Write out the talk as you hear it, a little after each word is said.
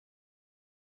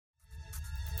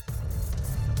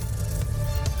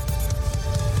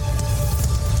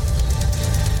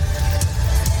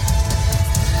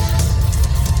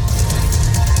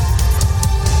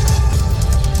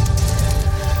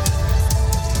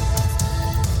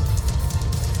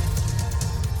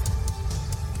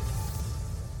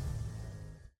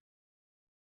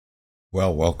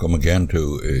Well, welcome again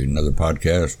to another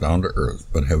podcast, Down to Earth,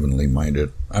 but Heavenly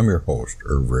Minded. I'm your host,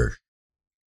 Irv Risch.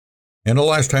 And the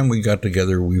last time we got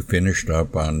together, we finished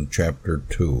up on chapter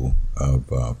 2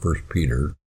 of 1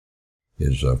 Peter,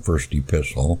 his first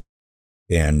epistle.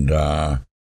 And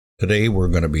today we're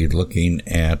going to be looking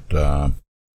at the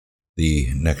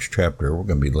next chapter. We're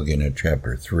going to be looking at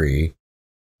chapter 3,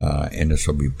 and this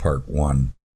will be part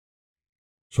 1.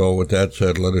 So with that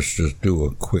said, let us just do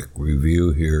a quick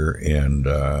review here and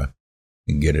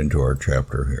get into our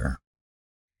chapter here.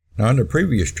 Now, in the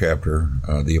previous chapter,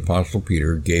 the Apostle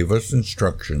Peter gave us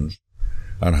instructions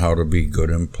on how to be good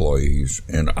employees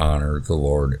and honor the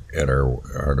Lord at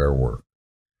our work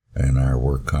and our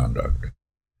work conduct.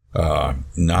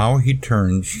 Now he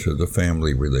turns to the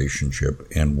family relationship,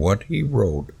 and what he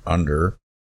wrote under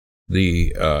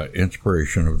the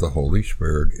inspiration of the Holy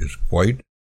Spirit is quite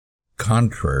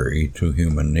contrary to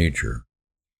human nature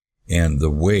and the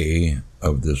way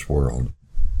of this world.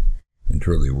 And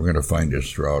truly, we're going to find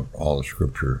this throughout all the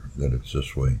scripture that it's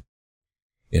this way.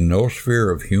 In no sphere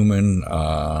of human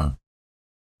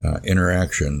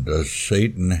interaction does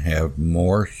Satan have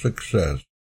more success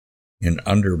in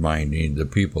undermining the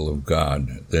people of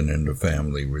God than in the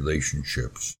family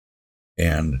relationships.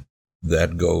 And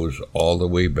that goes all the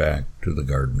way back to the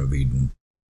Garden of Eden.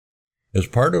 As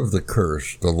part of the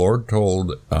curse, the Lord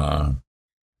told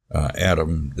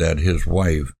Adam that his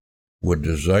wife would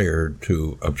desire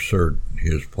to usurp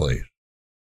his place.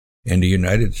 In the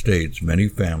United States, many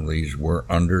families were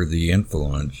under the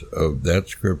influence of that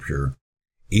scripture,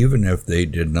 even if they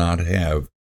did not have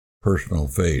personal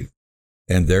faith,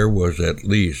 and there was at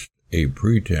least a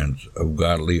pretense of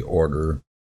godly order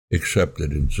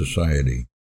accepted in society.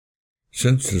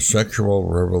 Since the sexual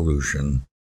revolution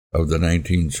of the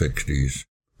 1960s,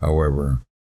 however,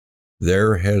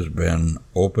 there has been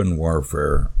open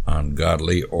warfare on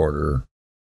godly order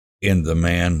in the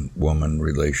man-woman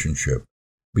relationship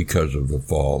because of the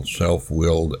fall,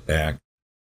 self-willed act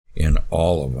in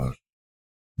all of us.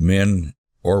 Men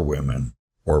or women,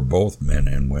 or both men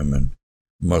and women,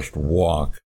 must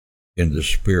walk in the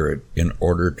Spirit in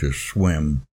order to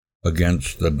swim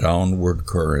against the downward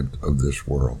current of this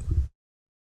world.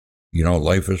 You know,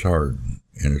 life is hard,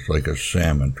 and it's like a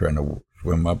salmon trying to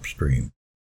swim upstream.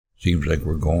 Seems like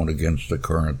we're going against the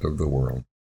current of the world.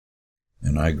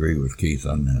 And I agree with Keith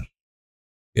on this.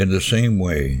 In the same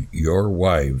way, your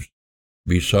wives,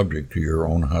 be subject to your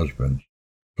own husbands,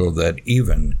 so that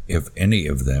even if any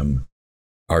of them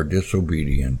are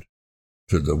disobedient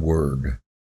to the word,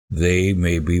 they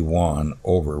may be won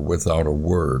over without a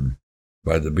word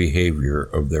by the behavior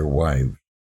of their wives,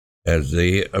 as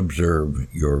they observe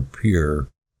your pure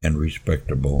and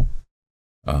respectful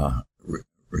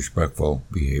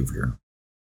behavior.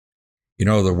 You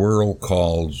know, the world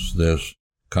calls this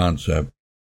concept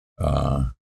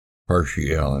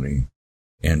partiality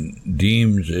and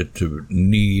deems it to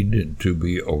need to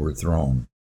be overthrown.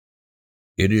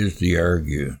 It is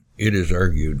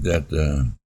argued that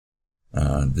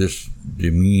this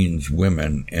demeans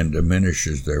women and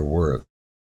diminishes their worth.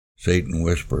 Satan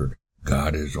whispered,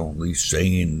 God is only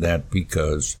saying that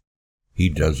because he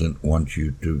doesn't want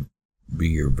you to be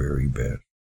your very best.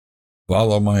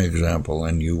 Follow my example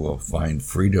and you will find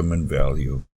freedom and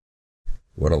value.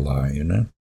 What a lie, isn't it?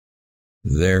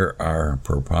 There are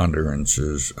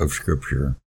preponderances of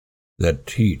Scripture that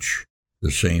teach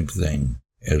the same thing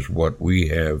as what we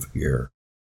have here.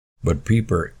 But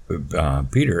Peter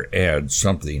adds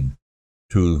something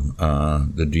to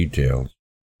the details.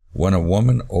 When a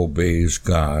woman obeys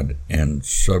God and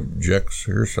subjects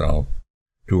herself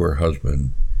to her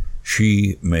husband,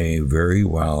 she may very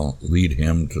well lead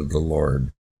him to the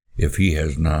Lord if he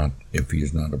is not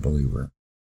a believer.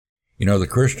 You know, the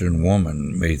Christian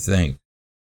woman may think,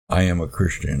 I am a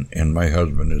Christian and my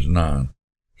husband is not,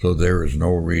 so there is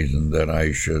no reason that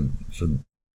I should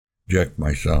subject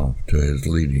myself to his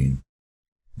leading.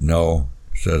 No,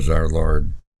 says our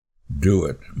Lord, do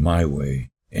it my way,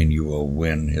 and you will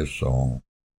win his soul.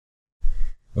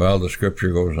 Well, the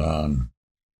scripture goes on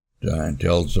and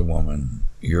tells the woman,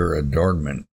 your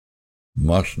adornment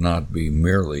must not be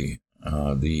merely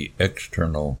the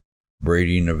external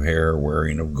braiding of hair,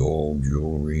 wearing of gold,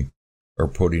 jewelry, or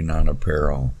putting on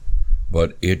apparel,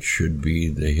 but it should be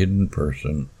the hidden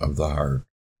person of the heart,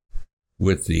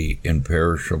 with the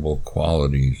imperishable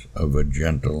qualities of a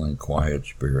gentle and quiet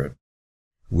spirit,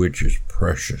 which is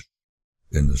precious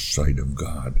in the sight of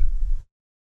God.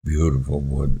 Beautiful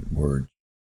words.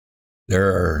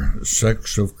 There are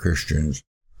sects of Christians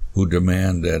who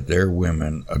demand that their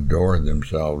women adore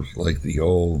themselves like the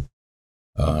old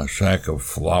sack of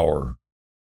flour,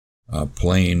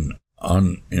 plain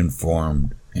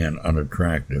uninformed and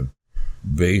unattractive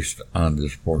based on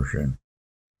this portion.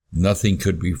 Nothing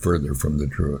could be further from the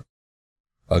truth.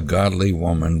 A godly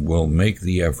woman will make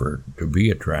the effort to be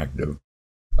attractive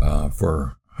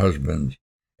for husbands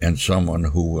and someone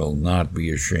who will not be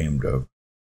ashamed of.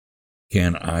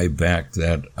 Can I back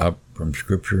that up from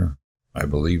Scripture? I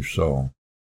believe so.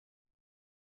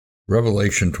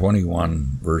 Revelation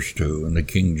 21, verse 2 in the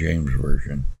King James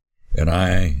Version. And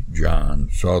I, John,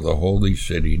 saw the holy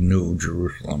city, New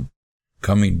Jerusalem,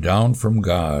 coming down from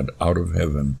God out of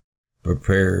heaven,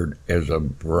 prepared as a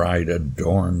bride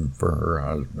adorned for her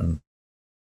husband.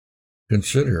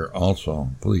 Consider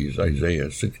also, please, Isaiah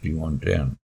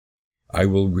 61:10. I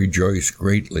will rejoice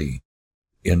greatly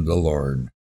in the Lord.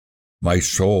 My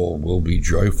soul will be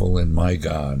joyful in my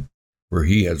God, for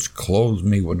he has clothed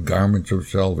me with garments of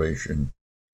salvation.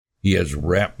 He has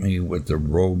wrapped me with the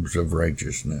robes of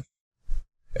righteousness,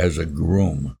 as a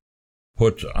groom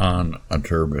puts on a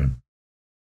turban,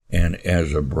 and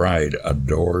as a bride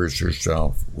adorns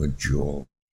herself with jewels.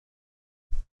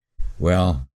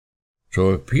 Well,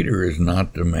 so if Peter is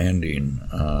not demanding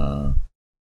a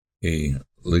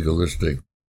legalistic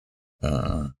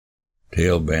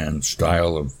tailband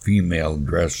style of female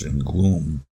dress and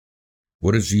gloom,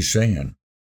 what is he saying?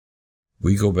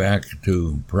 We go back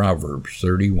to Proverbs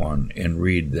 31 and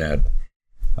read that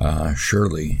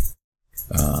surely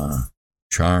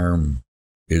charm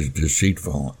is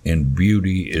deceitful and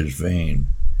beauty is vain,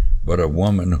 but a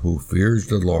woman who fears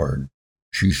the Lord,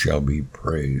 she shall be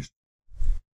praised.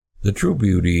 The true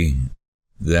beauty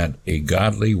that a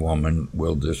godly woman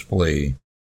will display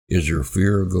is her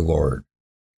fear of the Lord.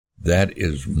 That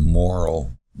is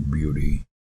moral beauty,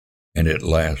 and it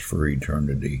lasts for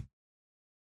eternity.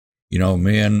 You know,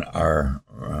 men are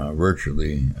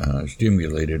virtually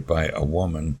stimulated by a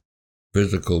woman's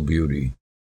physical beauty.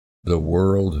 The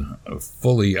world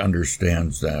fully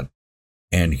understands that,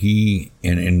 and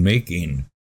in making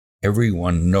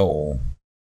everyone know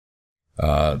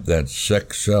that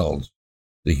sex sells,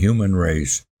 the human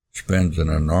race spends an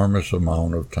enormous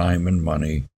amount of time and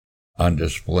money on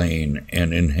displaying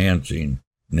and enhancing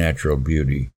natural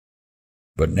beauty.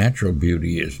 But natural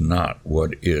beauty is not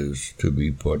what is to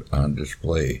be put on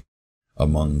display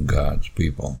among God's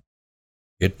people.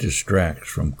 It distracts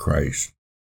from Christ.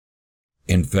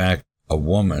 In fact, a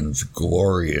woman's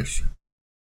glory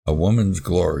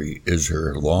is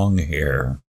her long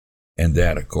hair, and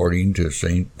that, according to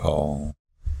St. Paul,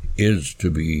 is to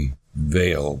be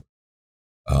veiled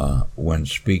when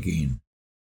speaking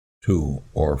to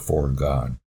or for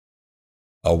God.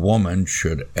 A woman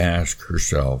should ask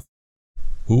herself,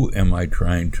 who am I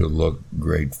trying to look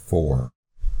great for?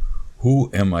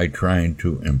 Who am I trying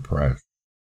to impress?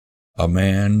 A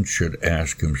man should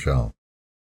ask himself,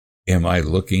 am I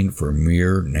looking for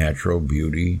mere natural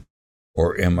beauty,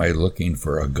 or am I looking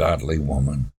for a godly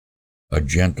woman? A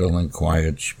gentle and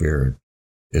quiet spirit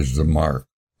is the mark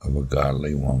of a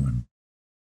godly woman.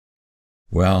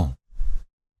 Well,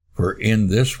 for in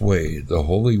this way the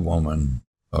holy woman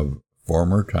of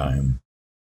former time,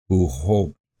 who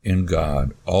hoped in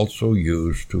God, also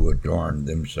used to adorn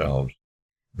themselves,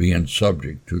 being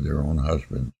subject to their own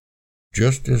husbands,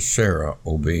 just as Sarah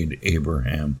obeyed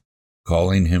Abraham,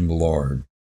 calling him Lord,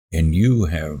 and you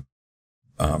have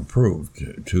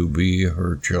proved to be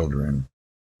her children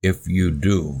if you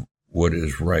do what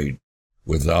is right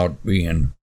without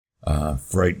being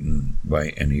frightened by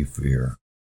any fear.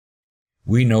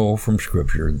 We know from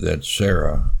Scripture that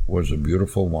Sarah was a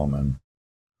beautiful woman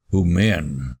who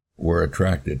men were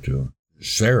attracted to.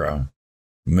 Sarah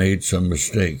made some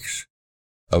mistakes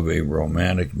of a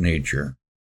romantic nature,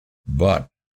 but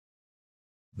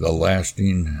the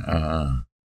lasting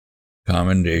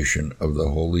commendation of the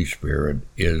Holy Spirit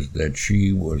is that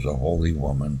she was a holy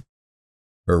woman.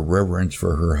 Her reverence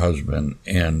for her husband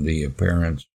and the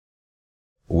appearance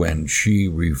when she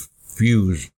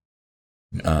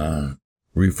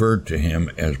referred to him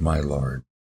as my Lord.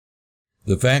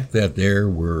 The fact that there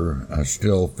were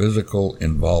still physical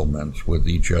involvements with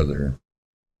each other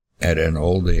at an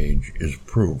old age is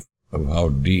proof of how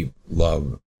deep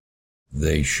love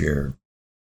they shared.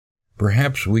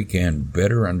 Perhaps we can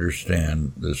better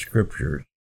understand the Scriptures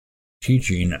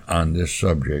teaching on this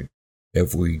subject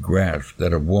if we grasp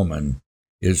that a woman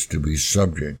is to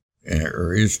subject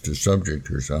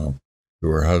herself to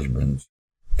her husband's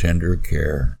tender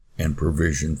care and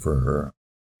provision for her,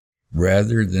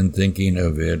 rather than thinking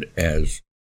of it as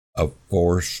a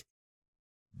forced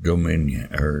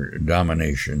dominion or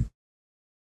domination.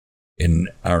 In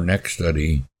our next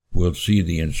study, we'll see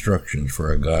the instructions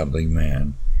for a godly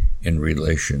man in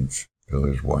relations to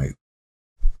his wife.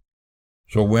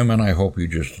 So women, I hope you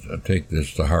just take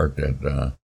this to heart,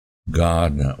 that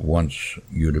God wants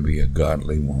you to be a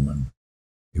godly woman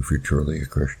if you're truly a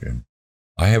Christian.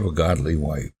 I have a godly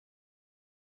wife,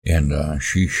 and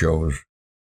she shows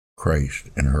Christ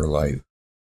in her life,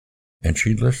 and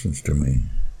she listens to me.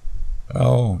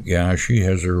 Oh, yeah, she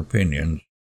has her opinions,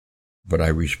 but I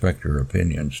respect her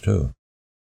opinions too.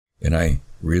 And I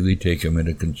really take them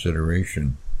into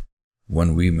consideration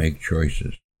when we make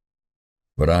choices.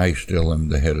 But I still am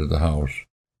the head of the house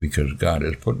because God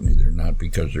has put me there, not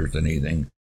because there's anything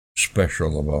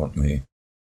special about me.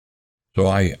 So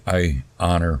I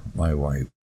honor my wife.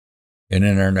 And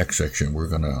in our next section, we're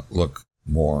going to look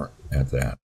more at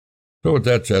that. So with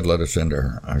that said, let us end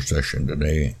our session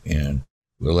today, and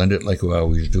we'll end it like we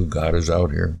always do. God is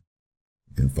out here.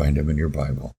 You can find him in your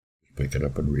Bible. Just pick it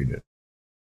up and read it.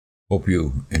 Hope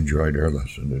you enjoyed our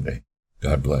lesson today.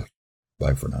 God bless.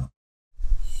 Bye for now.